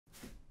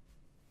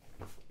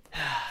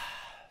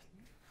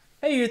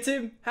Hey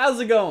YouTube, how's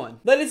it going?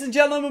 Ladies and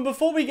gentlemen,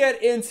 before we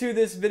get into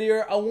this video,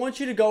 I want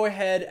you to go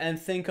ahead and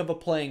think of a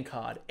playing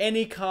card.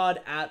 Any card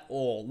at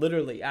all.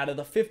 Literally, out of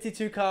the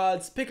 52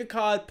 cards, pick a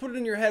card, put it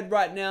in your head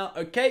right now.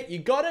 Okay, you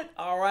got it?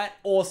 Alright,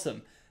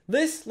 awesome.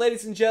 This,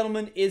 ladies and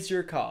gentlemen, is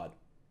your card.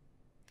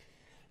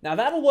 Now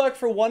that'll work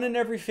for 1 in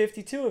every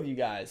 52 of you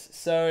guys.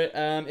 So,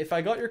 if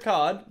I got your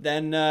card,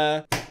 then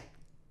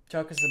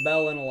chuck us a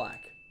bell and a like.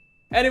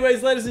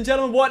 Anyways, ladies and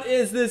gentlemen, what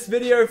is this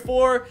video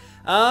for?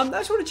 I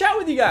just want to chat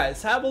with you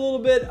guys, have a little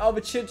bit of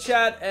a chit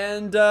chat,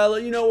 and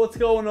let you know what's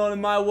going on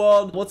in my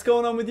world. What's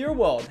going on with your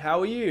world?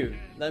 How are you?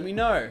 Let me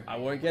know. I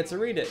won't get to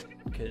read it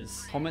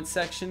because comment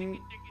section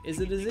is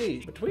a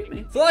disease. But tweet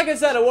me. So like I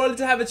said, I wanted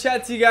to have a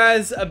chat to you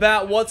guys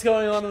about what's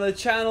going on the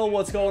channel,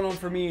 what's going on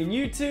for me in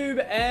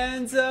YouTube,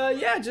 and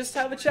yeah, just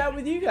have a chat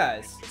with you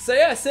guys. So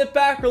yeah, sit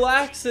back,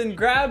 relax, and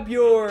grab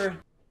your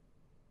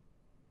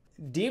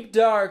deep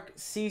dark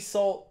sea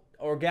salt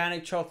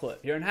organic chocolate.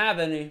 If you don't have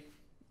any,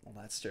 well,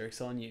 that's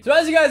joke's on you. So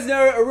as you guys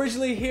know,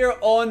 originally here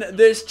on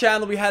this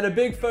channel, we had a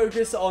big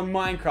focus on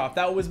Minecraft.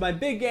 That was my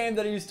big game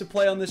that I used to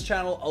play on this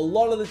channel a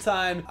lot of the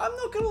time. I'm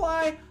not gonna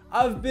lie,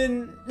 I've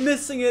been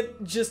missing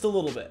it just a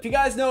little bit. If you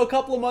guys know, a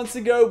couple of months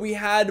ago, we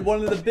had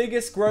one of the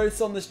biggest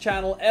growths on this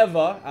channel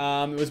ever.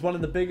 It was one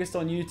of the biggest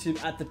on YouTube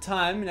at the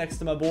time, next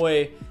to my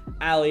boy,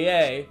 Ali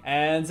A.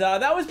 And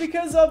that was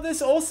because of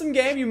this awesome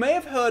game. You may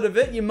have heard of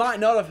it, you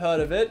might not have heard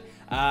of it.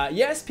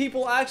 Yes,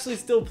 people actually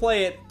still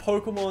play it,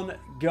 Pokemon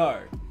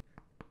Go.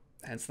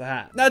 Hence the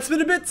hat. Now, it's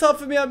been a bit tough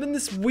for me. I'm in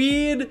this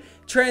weird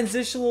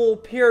transitional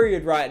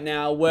period right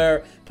now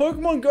where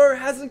Pokemon Go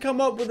hasn't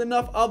come up with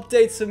enough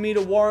updates for me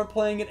to warrant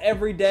playing it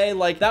every day.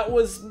 Like, that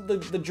was the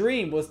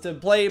dream, was to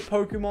play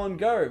Pokemon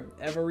Go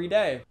every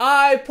day.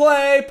 I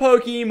play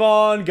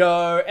Pokemon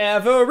Go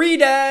every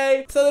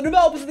day. So the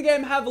developers of the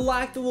game have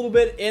lacked a little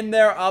bit in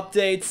their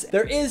updates.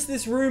 There is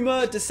this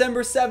rumor,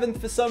 December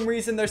 7th, for some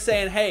reason, they're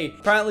saying, hey,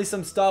 apparently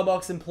some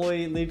Starbucks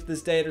employee leaked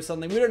this date or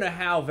something. We don't know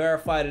how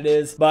verified it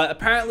is, but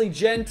apparently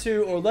Gen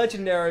 2 or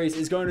Legendaries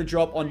is going to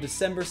drop on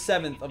December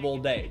 7th of all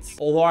dates.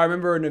 Although I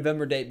remember a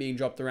November date being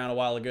dropped around a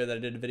while ago that I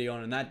did a video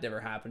on and that never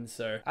happened,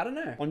 so I don't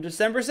know. On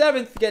December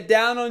 7th, get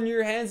down on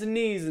your hands and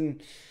knees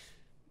and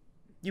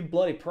you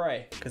bloody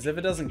pray. Because if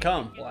it doesn't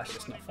come, well, that's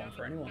just not fun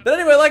for anyone. But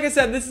anyway, like I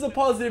said, this is a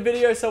positive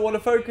video, so I want to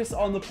focus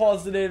on the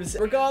positives.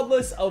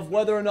 Regardless of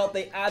whether or not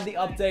they add the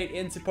update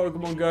into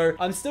Pokemon Go,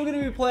 I'm still going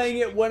to be playing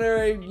it when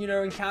I,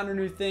 encounter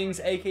new things,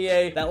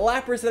 aka that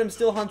Lapras that I'm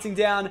still hunting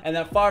down, and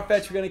that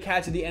Farfetch we're going to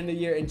catch at the end of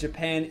the year in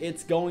Japan.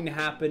 It's going to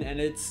happen, and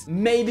it's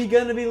maybe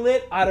going to be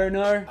lit. I don't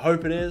know.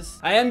 Hope it is.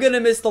 I am going to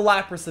miss the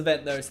Lapras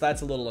event, though, so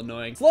that's a little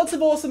annoying. So lots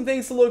of awesome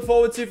things to look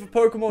forward to for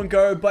Pokemon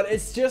Go, but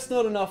it's just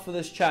not enough for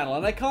this channel,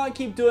 and I can't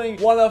keep doing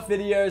one-off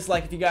videos.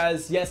 Like if you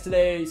guys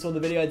yesterday saw the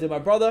video I did with my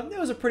brother, it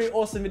was a pretty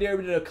awesome video.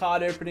 We did a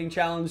card opening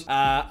challenge.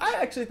 I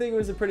actually think it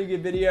was a pretty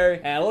good video,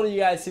 and a lot of you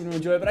guys seem to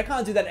enjoy it, but I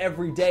can't do that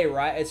every day,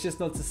 right? It's just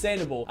not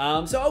sustainable.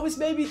 So I was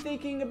maybe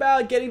thinking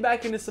about getting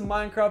back into some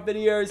Minecraft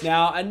videos.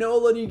 Now, I know a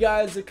lot of you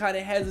guys are kind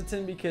of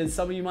hesitant because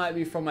some of you might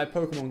be from my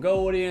Pokemon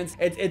Go audience.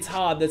 It's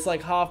hard. It's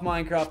like half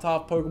Minecraft,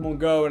 half Pokemon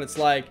Go, and it's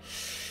like,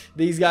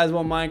 these guys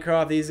want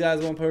Minecraft, these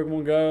guys want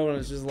Pokemon Go, and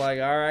it's just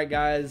like, all right,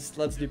 guys,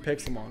 let's do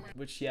Pixelmon,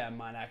 which, yeah,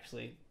 might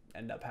actually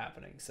end up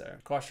happening. So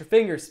cross your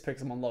fingers,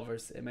 Pixelmon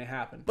lovers, it may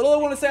happen. But all I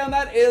want to say on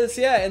that is,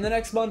 yeah, in the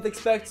next month,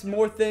 expect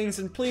more things,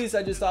 and please,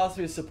 I just ask for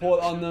your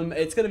support on them.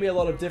 It's going to be a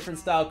lot of different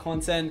style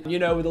content. You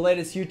know, with the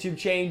latest YouTube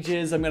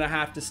changes, I'm going to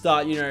have to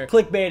start,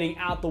 clickbaiting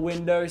out the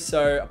window,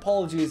 so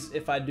apologies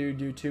if I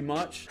do too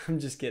much. I'm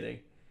just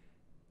kidding.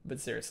 But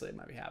seriously, it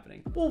might be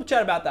happening. We'll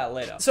chat about that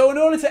later. So in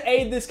order to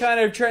aid this kind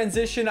of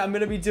transition, I'm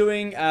going to be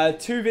doing 2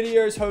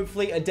 videos,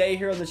 hopefully a day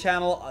here on the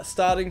channel,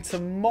 starting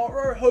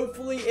tomorrow,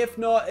 hopefully. If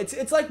not,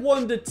 it's like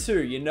 1 to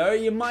 2,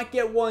 You might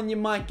get 1, you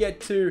might get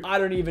 2. I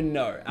don't even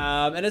know.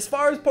 And as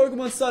far as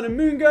Pokemon Sun and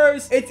Moon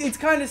goes, it's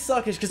kind of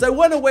suckish because I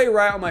went away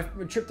right on my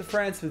trip to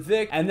France with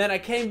Vic, and then I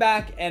came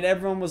back and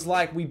everyone was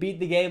like, we beat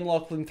the game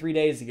Lachlan 3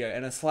 days ago.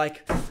 And it's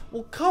like,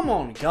 well, come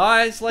on,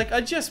 guys. Like,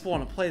 I just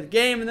want to play the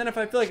game, and then if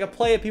I feel like I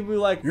play it, people will be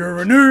like,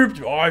 you're a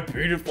noob, I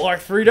beat it like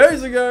 3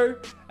 days ago.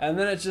 And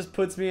then it just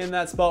puts me in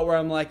that spot where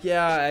I'm like,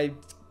 yeah, I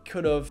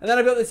could have. And then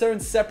I've got this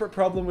own separate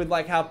problem with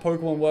like how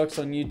Pokemon works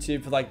on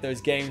YouTube for like those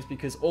games,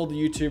 because all the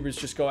YouTubers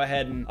just go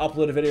ahead and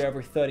upload a video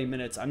every 30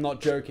 minutes. I'm not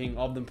joking,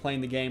 of them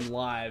playing the game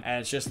live, and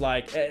it's just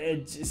like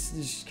it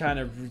just kind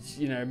of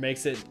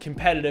makes it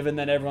competitive, and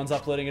then everyone's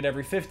uploading it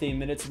every 15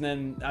 minutes, and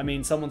then I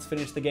mean someone's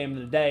finished the game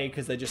in a day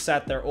because they just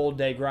sat there all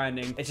day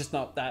grinding. It's just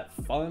not that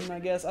fun, I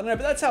guess. I don't know,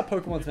 but that's how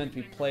Pokemon's meant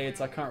to be played,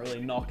 so I can't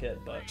really knock it.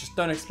 But just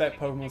don't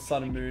expect Pokemon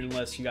Sun and Moon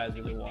unless you guys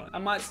really want it. I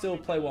might still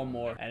play one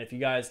more, and if you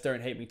guys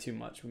don't hate me too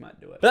much, we might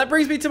do it. But that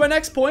brings me to my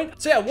next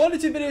point. So yeah, 1 to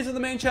 2 videos on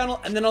the main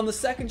channel, and then on the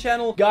second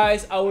channel,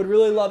 guys, I would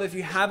really love if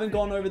you haven't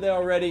gone over there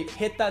already,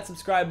 hit that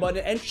subscribe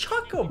button and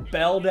chuck a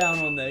bell down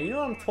on there. You know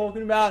what I'm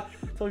talking about?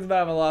 I talked about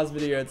it in my last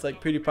video. It's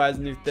like PewDiePie's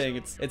new thing.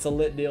 It's a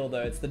lit deal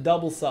though. It's the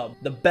double sub,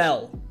 the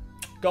bell.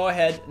 go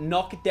ahead,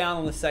 knock it down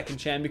on the second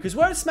channel, because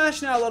we're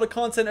smashing out a lot of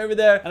content over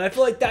there, and I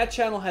feel like that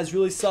channel has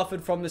really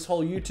suffered from this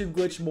whole YouTube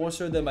glitch more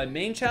so than my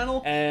main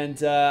channel,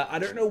 and I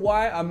don't know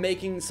why. I'm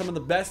making some of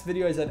the best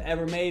videos I've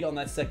ever made on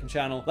that second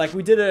channel. Like,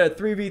 we did a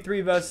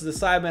 3v3 versus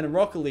the Cyberman in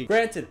Rocket League.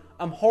 Granted,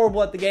 I'm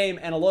horrible at the game,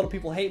 and a lot of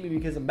people hate me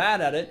because I'm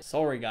bad at it.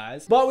 Sorry,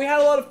 guys. But we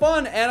had a lot of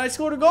fun, and I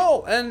scored a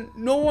goal, and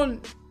no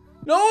one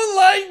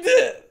liked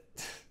it.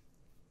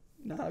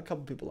 Nah, a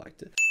couple people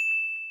liked it.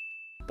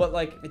 But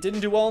like, it didn't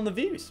do well on the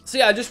views. So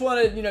yeah, I just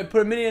want to, you know,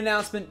 put a mini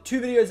announcement.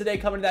 2 videos a day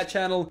coming to that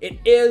channel. It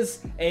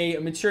is a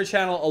mature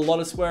channel, a lot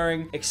of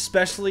swearing,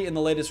 especially in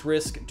the latest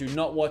Risk. Do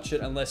not watch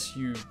it unless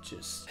you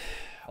just...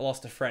 I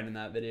lost a friend in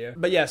that video.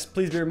 But yes,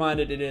 please be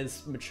reminded, it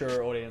is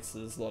mature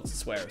audiences, lots of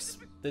swears.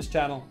 This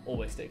channel,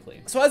 always stay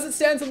clean. So as it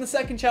stands on the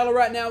second channel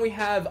right now, we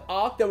have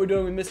Ark that we're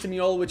doing with Mr.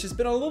 Miola, which has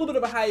been a little bit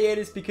of a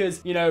hiatus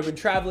because, you know, I've been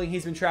traveling,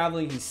 he's been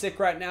traveling, he's sick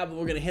right now, but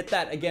we're gonna hit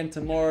that again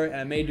tomorrow, and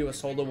I may do a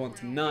solo one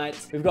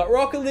tonight. We've got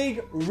Rocket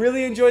League,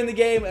 really enjoying the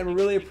game, and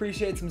really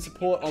appreciate some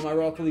support on my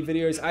Rocket League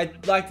videos. I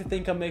like to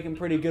think I'm making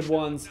pretty good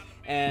ones,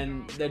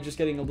 and they're just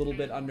getting a little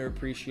bit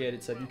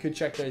underappreciated, so if you could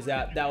check those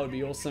out, that would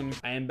be awesome.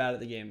 I am bad at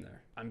the game though.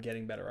 I'm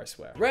getting better, I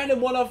swear. Random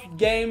one-off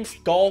games,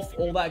 golf,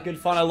 all that good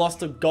fun. I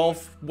lost a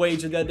golf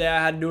wager the other day.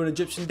 I had to do an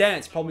Egyptian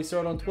dance. Probably saw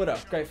it on Twitter.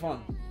 Great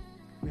fun.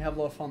 We have a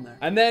lot of fun there.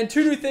 And then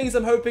 2 new things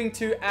I'm hoping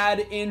to add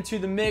into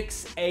the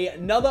mix.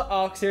 Another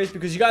Ark series,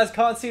 because you guys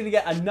can't seem to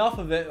get enough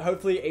of it.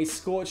 Hopefully a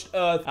Scorched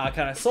Earth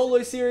kind of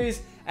solo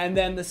series. And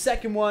then the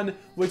second one,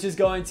 which is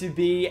going to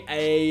be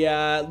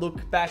a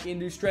look back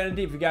into Stranded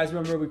Deep. If you guys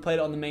remember, we played it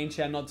on the main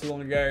channel not too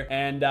long ago.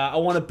 And I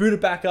want to boot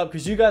it back up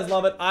because you guys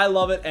love it. I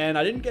love it. And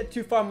I didn't get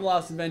too far in the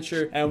last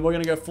adventure. And we're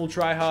going to go full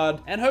try hard.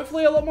 And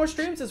hopefully a lot more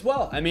streams as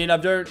well. I mean, I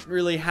don't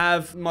really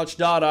have much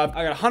data.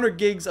 I got 100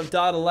 gigs of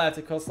data left.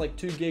 It costs like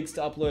 2 gigs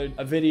to upload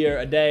a video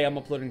a day. I'm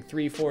uploading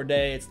 3-4 a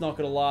day. It's not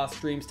going to last.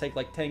 Streams take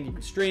like 10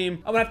 gigs a stream.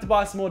 I'm going to have to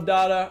buy some more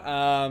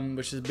data,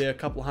 which would be a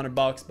couple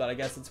 $100, but I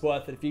guess it's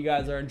worth it if you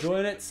guys are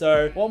enjoying it.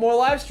 So, want more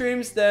live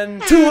streams,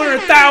 then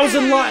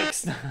 200,000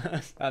 likes.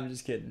 I'm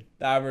just kidding.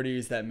 I've already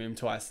used that meme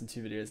twice in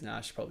 2 videos now.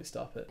 I should probably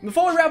stop it.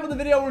 Before we wrap up the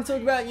video, I want to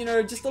talk about, you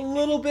know, just a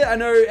little bit. I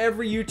know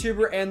every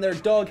YouTuber and their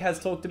dog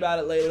has talked about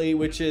it lately,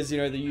 which is, you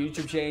know, the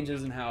YouTube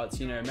changes and how it's,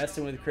 you know,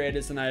 messing with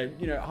creators. And I,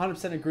 you know,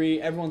 100%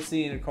 agree. Everyone's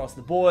seeing it across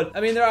the board. I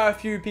mean, there are a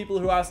few people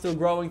who are still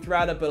growing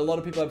throughout it, but a lot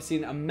of people have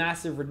seen a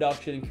massive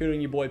reduction,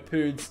 including your boy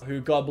Poods, who,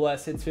 God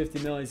bless, hits 50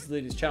 million to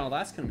lead his channel.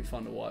 That's going to be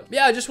fun to watch.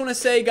 Yeah, I just want to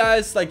say,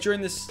 guys, like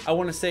during this, I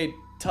want to say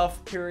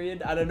tough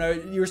period, I don't know,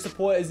 your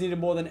support is needed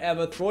more than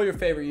ever through all your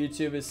favorite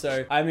YouTubers.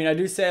 So I mean, I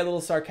do say a little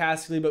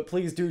sarcastically, but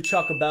please do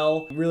chuck a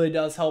bell. It really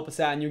does help us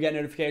out, and you get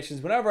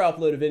notifications whenever I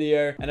upload a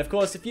video. And of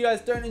course, if you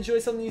guys don't enjoy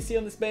something you see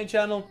on this main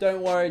channel,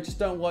 don't worry, just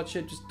don't watch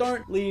it. Just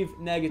don't leave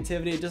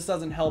negativity. It just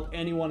doesn't help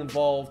anyone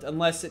involved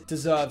unless it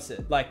deserves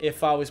it. Like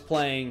if I was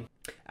playing,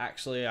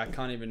 actually I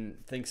can't even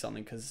think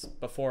something, because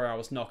before I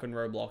was knocking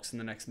Roblox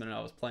and the next minute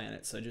I was playing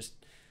it. So just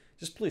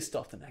please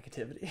stop the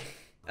negativity.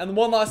 And the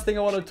one last thing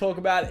I want to talk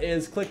about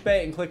is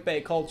clickbait and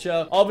clickbait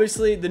culture.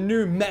 Obviously, the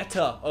new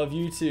meta of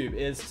YouTube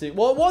is to,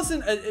 well, it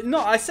wasn't, no,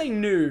 I say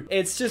new,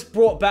 it's just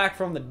brought back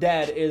from the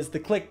dead, is the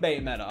clickbait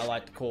meta, I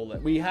like to call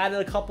it. We had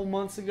it a couple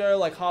months ago,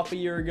 like half a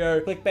year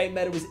ago. Clickbait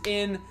meta was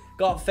in,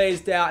 got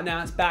phased out,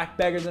 now it's back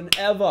bigger than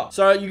ever.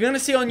 So you're gonna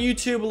see on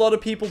YouTube a lot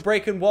of people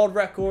breaking world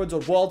records,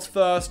 or world's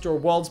first, or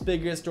world's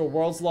biggest, or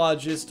world's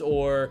largest,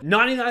 or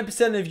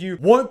 99% of you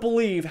won't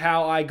believe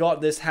how I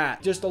got this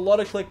hat. Just a lot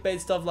of clickbait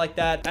stuff like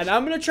that. And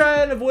I'm gonna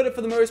try and avoid it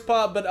for the most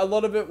part, but a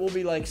lot of it will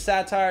be like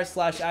satire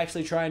slash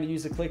actually trying to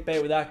use the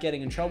clickbait without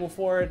getting in trouble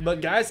for it. But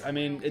guys, I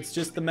mean, it's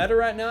just the meta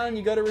right now, and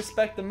you gotta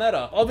respect the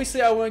meta.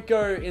 Obviously, I won't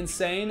go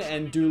insane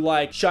and do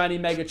like shiny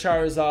Mega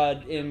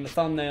Charizard in the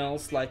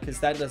thumbnails, like, because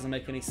that doesn't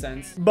make any sense.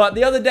 But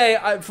the other day,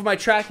 for my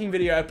tracking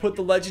video, I put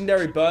the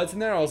legendary birds in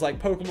there. I was like,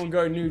 Pokemon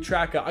Go new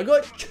tracker. I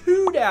got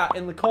chewed out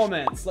in the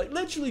comments, like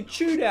literally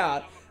chewed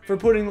out for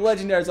putting the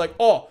legendaries. Like,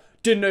 oh,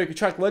 didn't know you could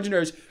track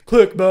legendaries.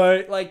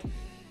 Clickbait. Like,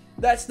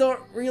 that's not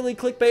really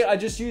clickbait. I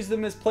just use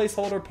them as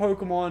placeholder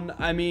Pokemon.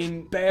 I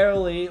mean,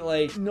 barely,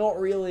 like, not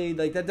really.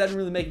 Like, that doesn't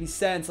really make any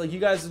sense. Like, you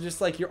guys are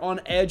just like, you're on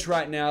edge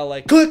right now.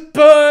 Like,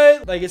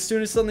 clickbait! Like, as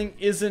soon as something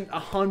isn't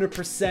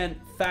 100%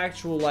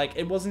 factual, like,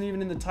 it wasn't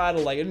even in the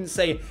title. Like, it didn't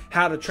say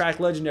how to track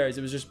legendaries.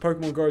 It was just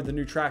Pokemon Go, the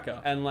new tracker.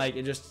 And, like,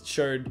 it just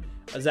showed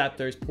a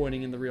Zapdos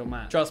pointing in the real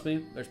map. Trust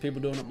me, there's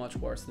people doing it much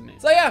worse than me.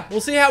 So yeah,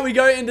 we'll see how we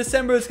go in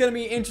December. It's gonna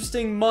be an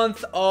interesting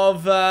month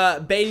of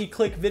baity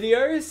click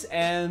videos,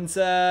 and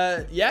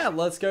yeah,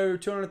 let's go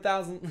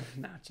 200,000.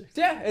 Nah,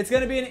 yeah, it's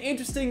gonna be an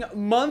interesting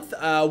month.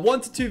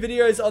 1 to 2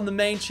 videos on the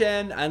main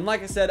channel, and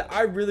like I said,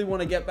 I really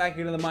want to get back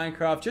into the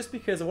Minecraft just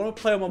because I want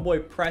to play with my boy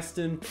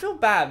Preston. I feel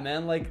bad,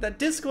 man. Like, that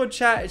Discord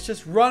chat is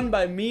just run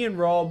by me and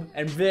Rob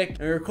and Vic, and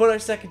we record our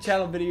second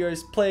channel videos,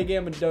 play a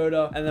game of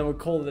Dota, and then we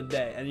call it a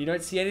day. And you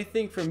don't see anything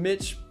anything from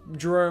Mitch,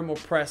 Jerome, or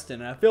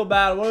Preston. And I feel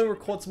bad. I want to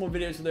record some more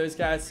videos for those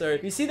guys. So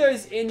if you see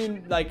those in your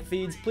like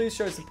feeds, please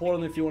show support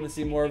on them if you want to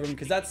see more of them,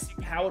 because that's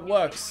how it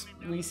works.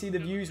 We see the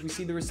views, we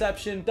see the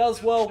reception.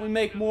 Does well, we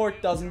make more.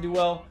 Doesn't do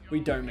well, we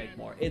don't make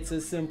more. It's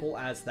as simple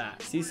as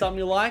that. See something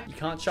you like? You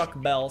can't chuck a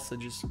bell, so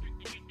just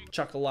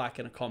chuck a like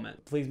and a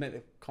comment. Please make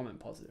the comment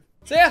positive.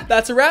 So yeah,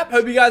 that's a wrap.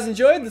 Hope you guys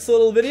enjoyed this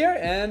little video,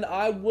 and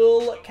I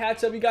will catch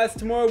up with you guys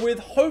tomorrow with,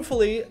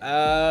 hopefully,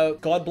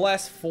 God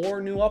bless,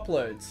 4 new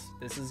uploads.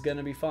 This is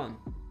gonna be fun.